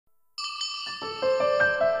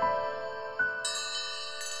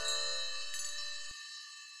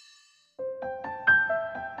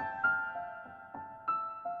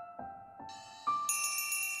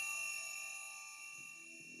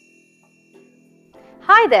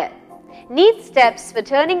Hi there! Need steps for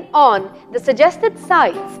turning on the suggested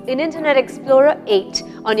sites in Internet Explorer 8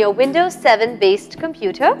 on your Windows 7 based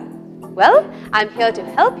computer? Well, I'm here to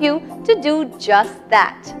help you to do just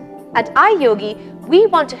that. At iYogi, we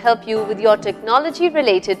want to help you with your technology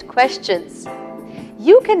related questions.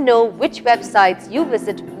 You can know which websites you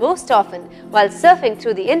visit most often while surfing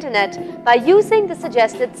through the internet by using the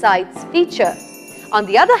suggested sites feature. On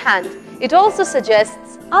the other hand, it also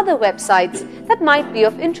suggests other websites that might be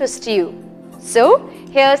of interest to you. So,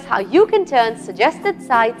 here's how you can turn suggested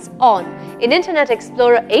sites on in Internet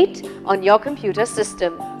Explorer 8 on your computer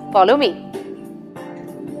system. Follow me.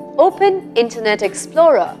 Open Internet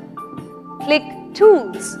Explorer. Click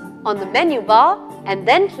Tools on the menu bar and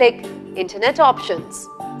then click Internet Options.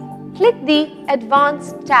 Click the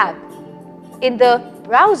Advanced tab. In the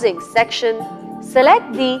Browsing section,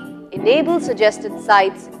 select the Enable Suggested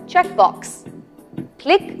Sites checkbox.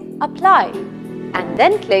 Click Apply and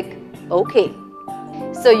then click OK.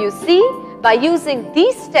 So you see, by using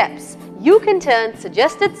these steps, you can turn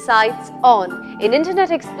suggested sites on in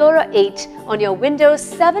Internet Explorer 8 on your Windows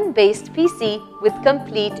 7 based PC with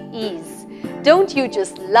complete ease. Don't you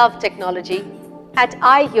just love technology? At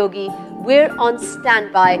iYogi, we're on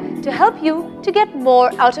standby to help you to get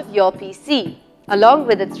more out of your PC, along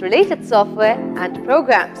with its related software and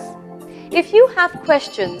programs. If you have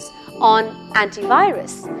questions on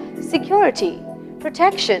antivirus, security,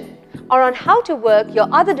 protection, or on how to work your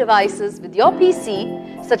other devices with your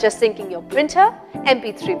PC, such as syncing your printer,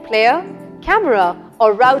 MP3 player, camera,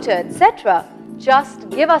 or router, etc., just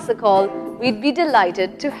give us a call. We'd be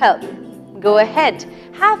delighted to help. Go ahead,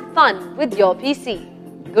 have fun with your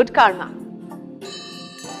PC. Good karma.